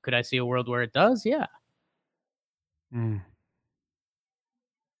 No. Could I see a world where it does? Yeah.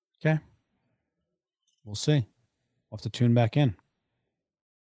 Okay. We'll see. We'll have to tune back in.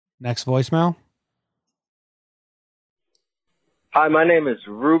 Next voicemail. Hi, my name is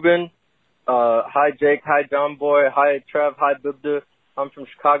Ruben. Hi, Jake. Hi, John Boy. Hi, Trev. Hi, Bibda. I'm from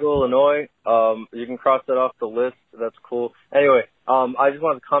Chicago, Illinois. You can cross that off the list. That's cool. Anyway, I just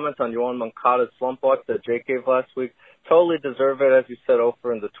wanted to comment on Yoan Moncada's slump watch that Jake gave last week. Totally deserve it, as you said,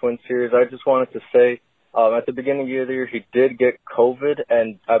 Ofer in the Twin Series. I just wanted to say At the beginning of the year, he did get COVID,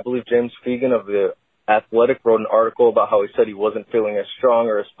 and I believe James Fegan of The Athletic wrote an article about how he said he wasn't feeling as strong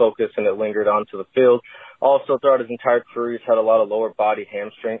or as focused, and it lingered onto the field. Also, throughout his entire career, he's had a lot of lower body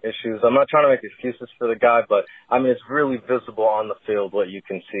hamstring issues. I'm not trying to make excuses for the guy, but, I mean, it's really visible on the field what you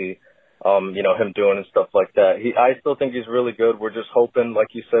can see, him doing and stuff like that. I still think he's really good. We're just hoping, like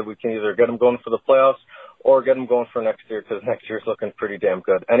you said, we can either get him going for the playoffs or get him going for next year, because next year's looking pretty damn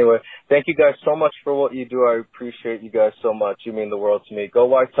good. Anyway, thank you guys so much for what you do. I appreciate you guys so much. You mean the world to me. Go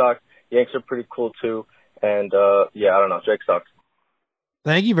White Sox. Yanks are pretty cool too. And, I don't know. Jake sucks.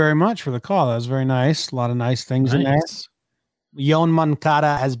 Thank you very much for the call. That was very nice. A lot of nice things in there. Yoan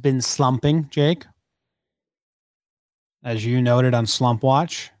Moncada has been slumping, Jake. As you noted on Slump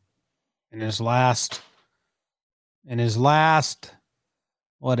Watch. In his last,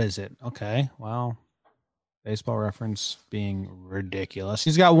 what is it? Okay, well, Baseball Reference being ridiculous.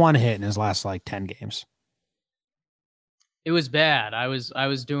 He's got 1 hit in his last 10 games. It was bad. I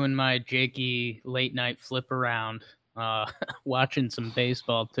was doing my Jakey late night flip around, watching some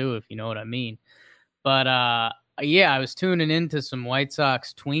baseball too, if you know what I mean. But I was tuning into some White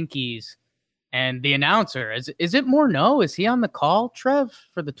Sox Twinkies, and the announcer is it Morneau? Is he on the call, Trev,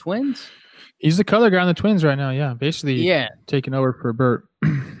 for the Twins? He's the color guy on the Twins right now. Yeah, basically, taking over for Bert.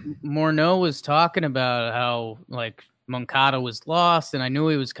 Morneau was talking about how Moncada was lost, and I knew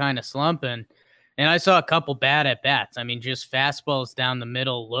he was kind of slumping. And I saw a couple bad at bats. I mean, just fastballs down the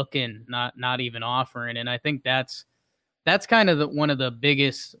middle, looking, not even offering. And I think that's kind of one of the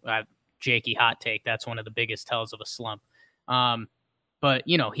biggest Jakey hot take. That's one of the biggest tells of a slump. But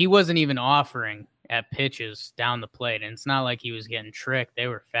he wasn't even offering at pitches down the plate, and it's not like he was getting tricked. They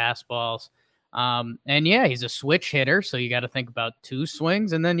were fastballs. He's a switch hitter, so you got to think about 2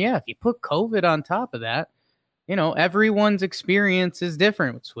 swings. And then, if you put COVID on top of that, everyone's experience is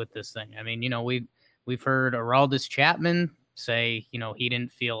different with this thing. I mean, we've heard Aroldis Chapman say, he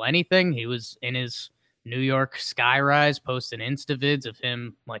didn't feel anything. He was in his New York Skyrise posting Instavids of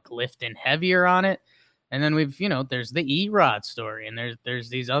him lifting heavier on it. And then there's the Erod story, and there's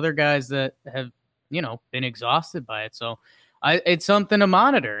these other guys that have, been exhausted by it. So it's something to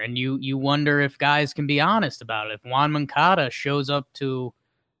monitor, and you wonder if guys can be honest about it. If Juan Moncada shows up to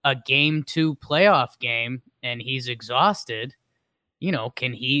a Game 2 playoff game and he's exhausted,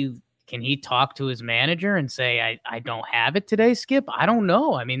 can he talk to his manager and say, I don't have it today, Skip? I don't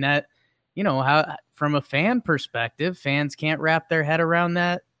know. I mean, that, how from a fan perspective, fans can't wrap their head around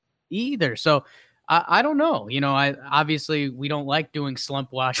that either. So I don't know. Obviously we don't like doing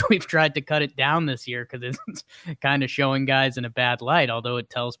Slump Watch. We've tried to cut it down this year because it's kind of showing guys in a bad light, although it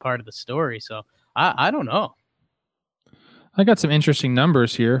tells part of the story. So I don't know. I got some interesting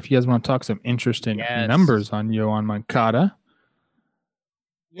numbers here. If you guys want to talk some interesting numbers on Yoan Moncada.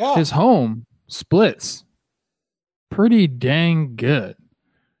 Yeah. His home splits pretty dang good.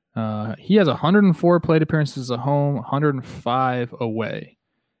 He has 104 plate appearances at home, 105 away.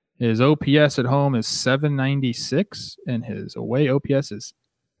 His OPS at home is 796, and his away OPS is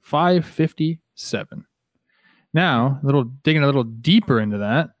 557. Now, digging a little deeper into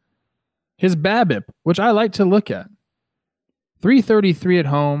that, his BABIP, which I like to look at, 333 at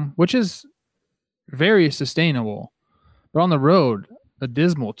home, which is very sustainable, but on the road, a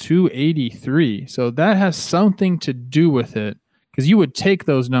dismal 283. So that has something to do with it, because you would take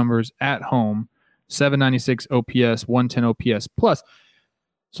those numbers at home, 796 OPS, 110 OPS plus.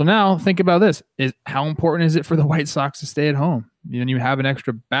 So now think about this: how important is it for the White Sox to stay at home? You have an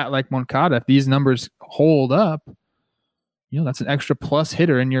extra bat like Moncada. If these numbers hold up, that's an extra plus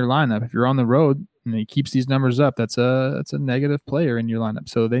hitter in your lineup. If you're on the road and he keeps these numbers up, that's a negative player in your lineup.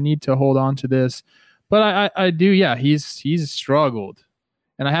 So they need to hold on to this. But I do, he's struggled,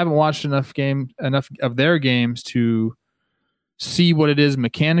 and I haven't watched enough of their games to see what it is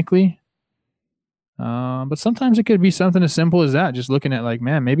mechanically. But sometimes it could be something as simple as that. Just looking at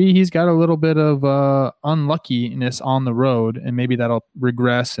maybe he's got a little bit of unluckiness on the road, and maybe that'll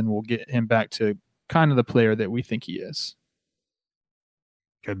regress and we'll get him back to kind of the player that we think he is.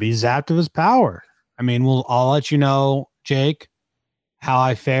 Could be zapped of his power. I mean, I'll let you know, Jake, how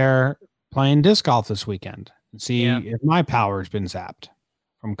I fare playing disc golf this weekend and see if my power's been zapped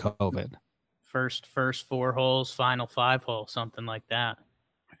from COVID. First 4 holes, final 5 holes, something like that.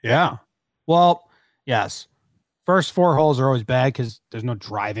 Yeah. Well, yes. First 4 holes are always bad because there's no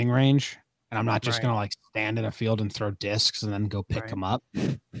driving range, and I'm not just going to stand in a field and throw discs and then go pick them up.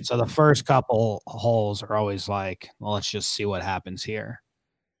 So the first couple holes are always let's just see what happens here.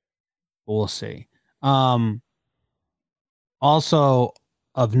 We'll see. Also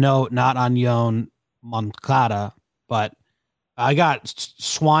of note, not on Yoan Moncada, but I got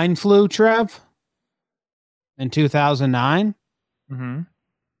swine flu, Trev. in 2009,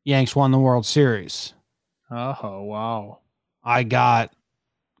 Yanks won the World Series. Oh, wow. I got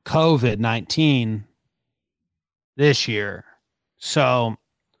COVID-19 this year. So,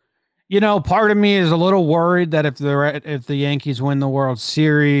 part of me is a little worried that if the Yankees win the World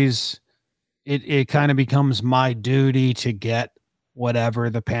Series, it kind of becomes my duty to get whatever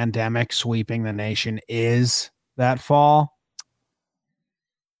the pandemic sweeping the nation is that fall.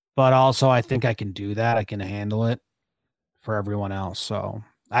 But also, I think I can do that. I can handle it for everyone else. So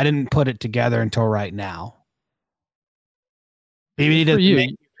I didn't put it together until right now. Maybe it doesn't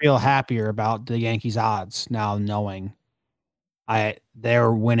make me feel happier about the Yankees' odds now, knowing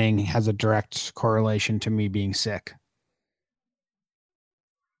their winning has a direct correlation to me being sick.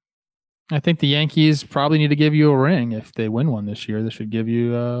 I think the Yankees probably need to give you a ring if they win one this year. They should give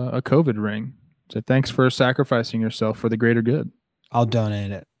you a COVID ring. So thanks for sacrificing yourself for the greater good. I'll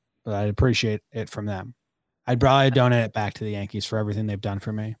donate it, but I'd appreciate it from them. I'd probably donate it back to the Yankees for everything they've done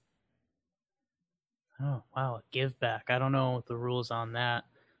for me. Oh, wow. A give back. I don't know the rules on that.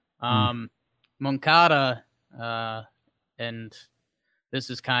 Moncada, and this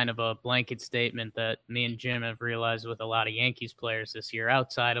is kind of a blanket statement that me and Jim have realized with a lot of Yankees players this year,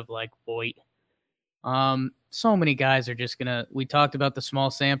 outside of like Voit. So many guys are just we talked about the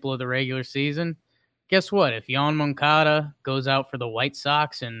small sample of the regular season. Guess what? If Yoan Moncada goes out for the White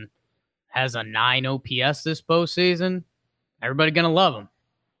Sox and has a 9 OPS this postseason, everybody going to love him.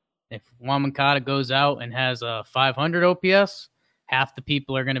 If Yoan Moncada goes out and has a 500 OPS, half the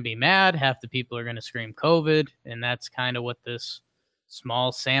people are going to be mad, half the people are going to scream COVID, and that's kind of what this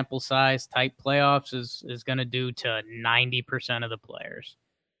small sample size type playoffs is going to do to 90% of the players.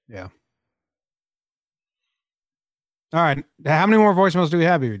 Yeah. All right. How many more voicemails do we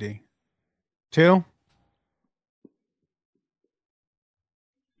have, BBD? 2?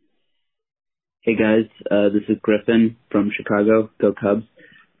 Hey guys, this is Griffin from Chicago. Go Cubs.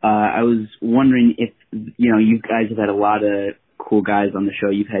 I was wondering if, you guys have had a lot of cool guys on the show.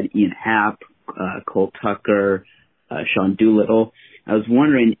 You've had Ian Happ, Cole Tucker, Sean Doolittle. I was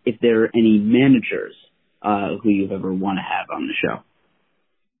wondering if there are any managers who you've ever want to have on the show.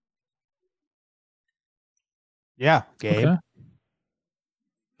 Yeah, Gabe. Okay.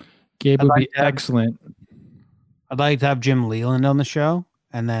 Gabe would be excellent. I'd like to have Jim Leland on the show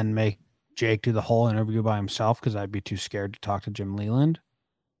and then make Jake do the whole interview by himself because I'd be too scared to talk to Jim Leland.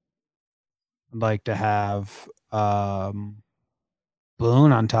 I'd like to have Boone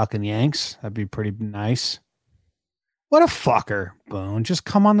on Talking Yanks. That'd be pretty nice. What a fucker, Boone. Just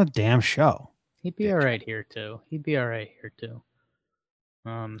come on the damn show. He'd be all right here, too.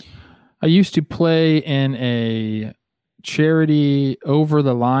 I used to play in a charity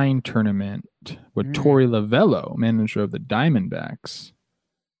over-the-line tournament with Torey Lavello, manager of the Diamondbacks.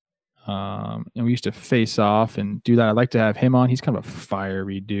 And we used to face off and do that. I'd like to have him on. He's kind of a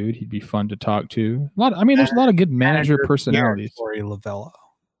fiery dude. He'd be fun to talk to. There's a lot of good manager personalities. Torey Lavello.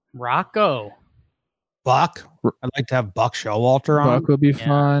 Rocco. Buck. I'd like to have Buck Showalter on. Buck would be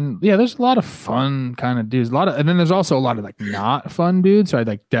fun. Yeah, there's a lot of fun kind of dudes. And then there's also a lot of like not fun dudes. So I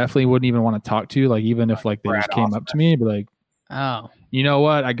definitely wouldn't even want to talk to. Like even if they just came up to me, but like, oh, you know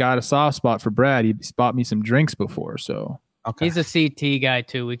what? I got a soft spot for Brad. He bought me some drinks before, so okay. He's a CT guy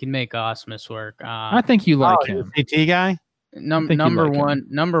too. We can make Osmus work. I think you like him. CT guy. Number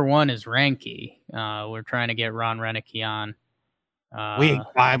one is Ranky. We're trying to get Ron Renicky on. We can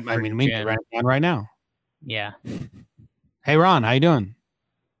get Renicky on right now. Yeah. Hey Ron, how you doing?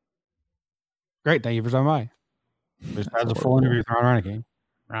 Great, thank you for stopping by. Just has a full interview with Ron Renicky.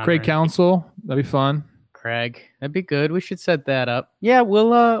 Craig Counsell, that'd be fun. Craig, that'd be good. We should set that up. Yeah,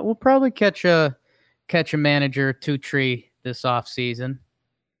 we'll probably catch a manager 2-tree this off season.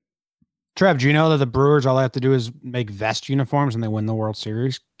 Trev, do you know that the Brewers all they have to do is make vest uniforms and they win the World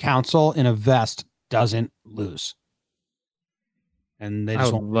Series? Counsell in a vest doesn't lose. And they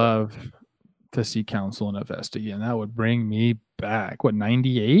just would love to see Counsell in a vest again. That would bring me back. What,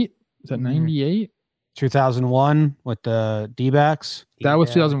 98? Is that 98? 2001 with the D-backs. That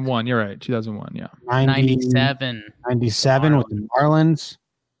was 2001. You're right. 2001. Yeah. 97 with the Marlins.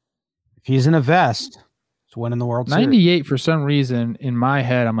 If he's in a vest, it's winning the World Series. 98 for some reason in my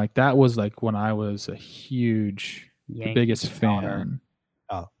head, I'm like, that was like when I was a the biggest fan.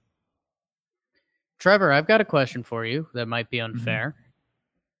 Oh. Trevor, I've got a question for you that might be unfair.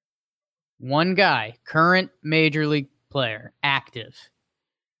 One guy, current major league player, active,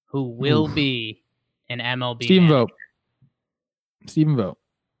 who will be an MLB Stephen Vogt.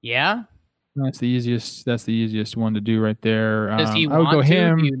 Yeah? That's the easiest one to do right there. Does he I would want go to?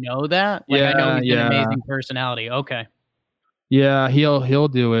 him. Do you know that? Like, I know he's an amazing personality. Okay. Yeah, he'll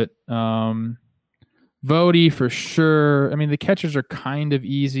do it. Vody for sure. I mean, the catchers are kind of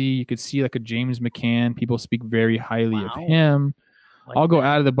easy. You could see like a James McCann. People speak very highly of him. I'll go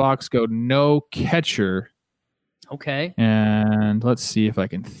out of the box, go no catcher. Okay. And let's see if I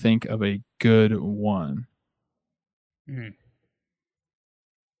can think of a good one. I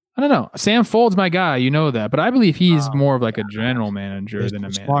don't know. Sam Fold's my guy. You know that. But I believe he's more of like a general manager than a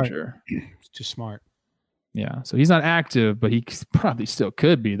manager. He's too smart. Yeah. So he's not active, but he probably still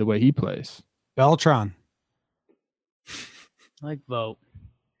could be the way he plays. Beltran. Like vote.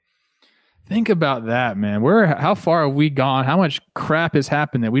 Think about that, man. How far have we gone? How much crap has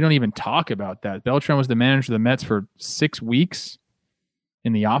happened that we don't even talk about that? Beltran was the manager of the Mets for 6 weeks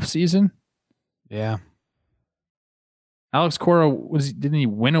in the offseason. Yeah. Alex Cora didn't he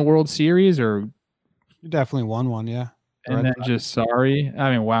win a World Series or? He definitely won one, yeah. And then just sorry.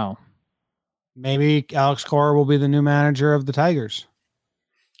 I mean, wow. Maybe Alex Cora will be the new manager of the Tigers.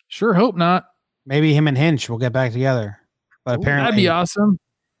 Sure hope not. Maybe him and Hinch will get back together. But apparently that'd be awesome.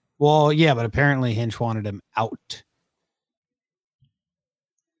 Well, yeah, but apparently Hinch wanted him out.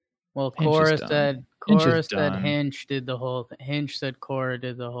 Well, Cora said Hinch did the whole thing. Hinch said Cora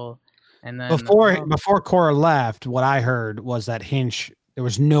did the whole. And then before Cora left, what I heard was that Hinch, there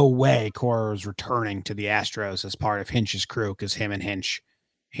was no way Cora was returning to the Astros as part of Hinch's crew because him and Hinch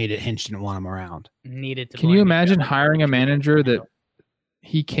didn't want him around. Can you imagine hiring a manager that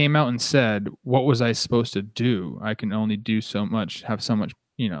he came out and said, "What was I supposed to do? I can only do so much, have so much,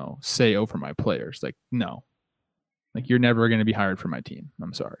 say over my players." Like, no. Like, you're never going to be hired for my team.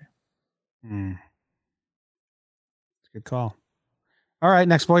 I'm sorry. It's a good call. All right,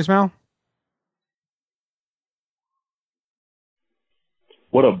 next voicemail.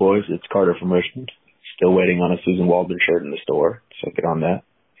 What up, boys? It's Carter from Richmond. Still waiting on a Susan Waldman shirt in the store, so get on that.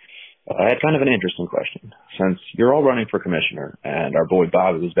 I had kind of an interesting question. Since you're all running for commissioner, and our boy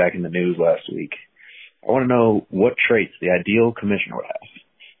Bobby was back in the news last week, I want to know what traits the ideal commissioner would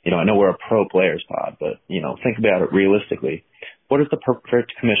have. I know we're a pro players pod, but, think about it realistically. What does the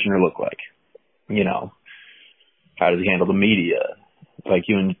perfect commissioner look like? How does he handle the media? Like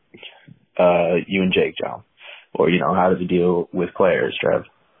you and Jake, John. Or, how does he deal with players, Trev?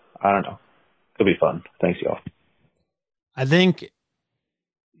 I don't know. Could be fun. Thanks, y'all. I think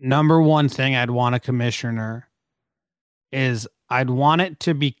number one thing I'd want a commissioner is I'd want it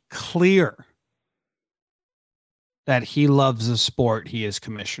to be clear that he loves the sport he is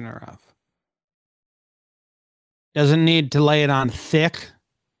commissioner of. Doesn't need to lay it on thick,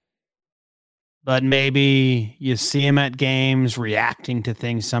 but maybe you see him at games reacting to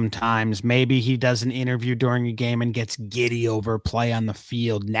things sometimes. Maybe he does an interview during a game and gets giddy over play on the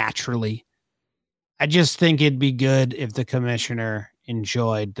field naturally. I just think it'd be good if the commissioner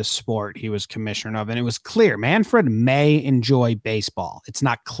enjoyed the sport he was commissioner of. And it was clear Manfred may enjoy baseball. It's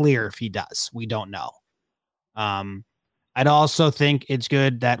not clear if he does. We don't know. I'd also think it's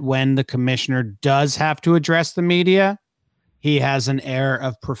good that when the commissioner does have to address the media, he has an air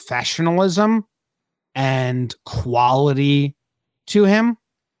of professionalism and quality to him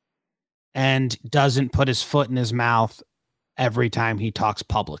and doesn't put his foot in his mouth every time he talks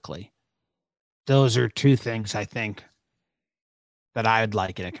publicly. Those are two things I think that I would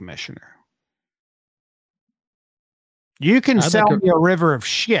like in a commissioner. You can sell me a river of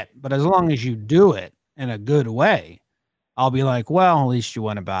shit, but as long as you do it in a good way, I'll be like, well, at least you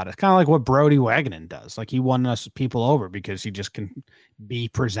went about it. Kind of like what Brody Wagner does. Like he won us people over because he just can be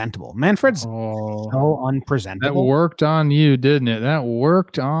presentable. Manfred's so unpresentable. That worked on you, didn't it? That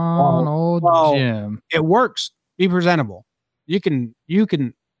worked on old Jim. It works. Be presentable. You can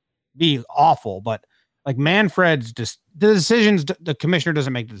be awful, but like Manfred's just the decisions. The commissioner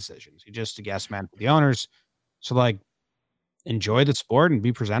doesn't make the decisions. He's just a guest man for the owners. So like, enjoy the sport and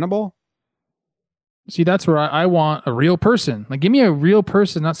be presentable. See, that's where I want a real person. Like, give me a real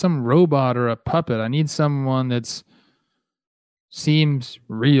person, not some robot or a puppet. I need someone that's seems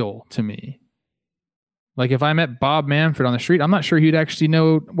real to me. Like, if I met Bob Manfred on the street, I'm not sure he'd actually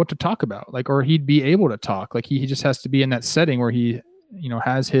know what to talk about. Like, or he'd be able to talk. Like, he just has to be in that setting where he,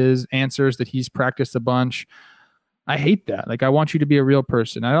 has his answers that he's practiced a bunch. I hate that. Like, I want you to be a real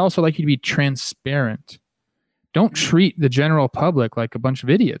person. I'd also like you to be transparent. Don't treat the general public like a bunch of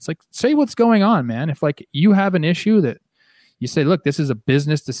idiots. Like, say what's going on, man. If like you have an issue that you say, look, this is a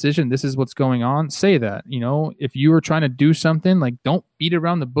business decision. This is what's going on. Say that, if you were trying to do something, like don't beat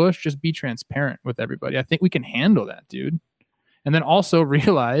around the bush, just be transparent with everybody. I think we can handle that, dude. And then also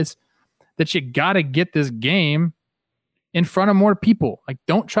realize that you got to get this game in front of more people. Like,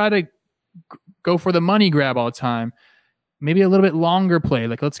 don't try to go for the money grab all the time. Maybe a little bit longer play.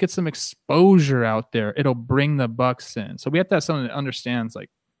 Like, let's get some exposure out there. It'll bring the Bucks in. So we have to have someone that understands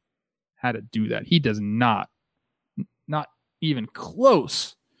like how to do that. He does not even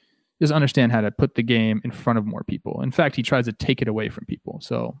close, doesn't understand how to put the game in front of more people. In fact, he tries to take it away from people.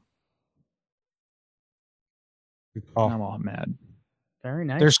 So I'm all mad. Very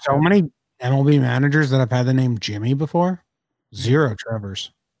nice. There's so many MLB managers that have had the name Jimmy before. 0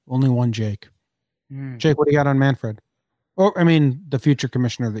 Trevors. Only 1 Jake. Jake, what do you got on Manfred? Or I mean, the future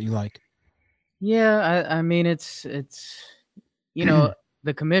commissioner that you like. Yeah, I mean, it's you know,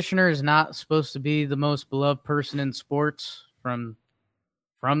 the commissioner is not supposed to be the most beloved person in sports from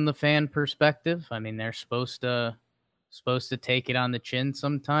the fan perspective. I mean, they're supposed to take it on the chin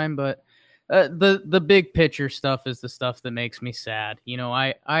sometime, but the big picture stuff is the stuff that makes me sad. You know,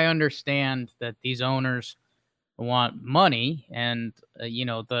 I understand that these owners want money, and you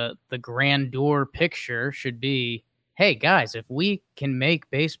know, the grandeur picture should be, hey guys, if we can make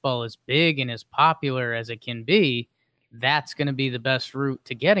baseball as big and as popular as it can be, that's going to be the best route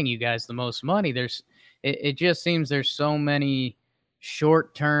to getting you guys the most money. It just seems there's so many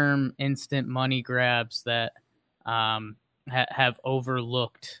short-term instant money grabs that have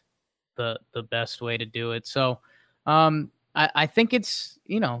overlooked the best way to do it. So I think it's,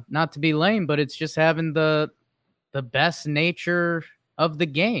 you know, not to be lame, but it's just having the best nature of the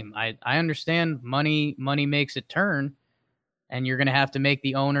game. I understand money makes it turn, and you're going to have to make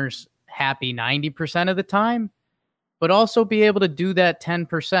the owners happy 90% of the time, but also be able to do that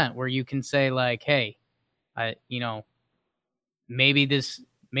 10% where you can say like, hey, you know, maybe this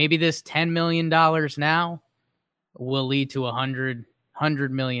 $10 million now will lead to $100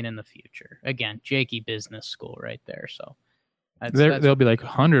 million in the future. Again, Jakey business school right there. So they'll be like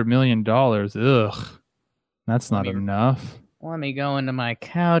 $100 million. Ugh, that's not enough. Let me go into my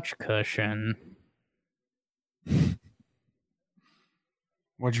couch cushion.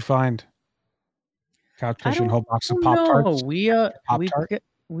 What'd you find? Couch cushion, whole box of Pop-Tarts.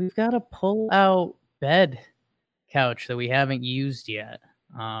 We've got a pull-out bed couch that we haven't used yet.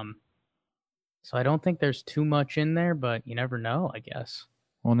 So I don't think there's too much in there, but you never know, I guess.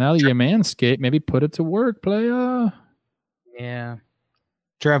 Well, now that you manscape, maybe put it to work, playa. Yeah.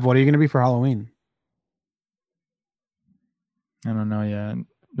 Trev, what are you going to be for Halloween? I don't know yet.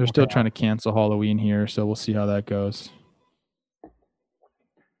 They're still trying to cancel Halloween here, so we'll see how that goes.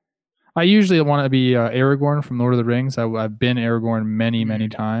 I usually want to be Aragorn from Lord of the Rings. I've been Aragorn many, many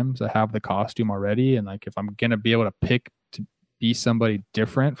times. I have the costume already, and like if I'm gonna be able to pick to be somebody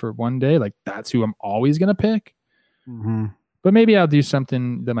different for one day, like that's who I'm always gonna pick. Mm-hmm. But maybe I'll do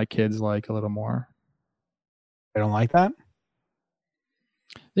something that my kids like a little more. They don't like that?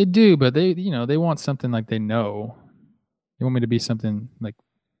 They do, but they want something like they know. They want me to be something like,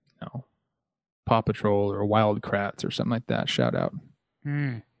 you know, Paw Patrol or Wild Kratts or something like that. Shout out.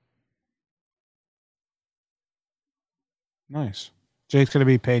 Nice. Jake's going to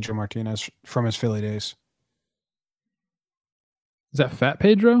be Pedro Martinez from his Philly days. Is that Fat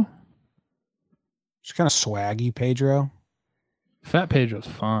Pedro? Just kind of swaggy Pedro. Fat Pedro's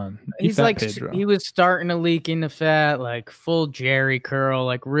fun. He's like, Pedro. He was starting to leak into fat, like full Jerry curl,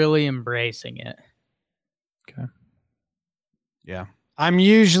 like really embracing it. Okay. Yeah. I'm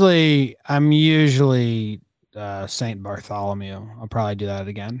usually Saint Bartholomew. I'll probably do that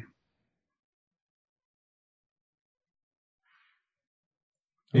again.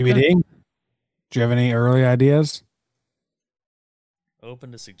 BBD, do you have any early ideas?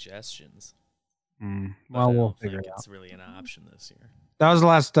 Open to suggestions. Well, we'll figure it out. It's really an option this year. That was the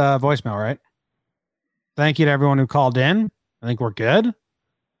last voicemail, right? Thank you to everyone who called in. I think we're good.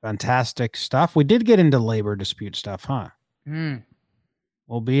 Fantastic stuff. We did get into labor dispute stuff, huh?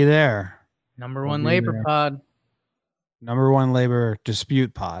 We'll be there. Number one labor pod. Number one labor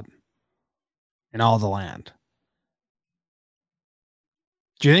dispute pod in all the land.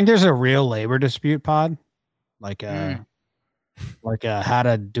 Do you think there's a real labor dispute pod? Like a how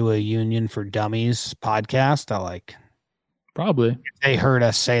to do a union for dummies podcast? Probably. If they heard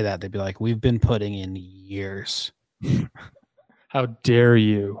us say that, they'd be like, we've been putting in years. How dare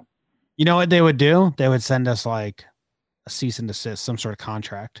you? You know what they would do? They would send us like a cease and desist, some sort of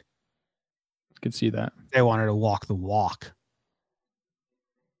contract. Could see that. They wanted to walk the walk.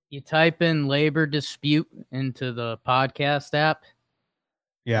 You type in labor dispute into the podcast app.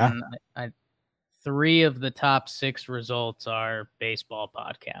 Yeah. And 3 of the top 6 results are baseball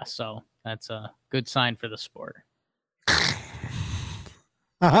podcasts. So that's a good sign for the sport. Is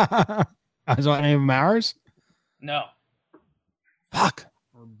that any of them ours? No. Fuck.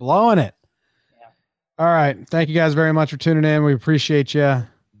 We're blowing it. Yeah. All right. Thank you guys very much for tuning in. We appreciate you.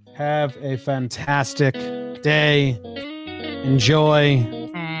 Have a fantastic day. Enjoy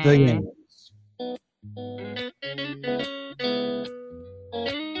the game.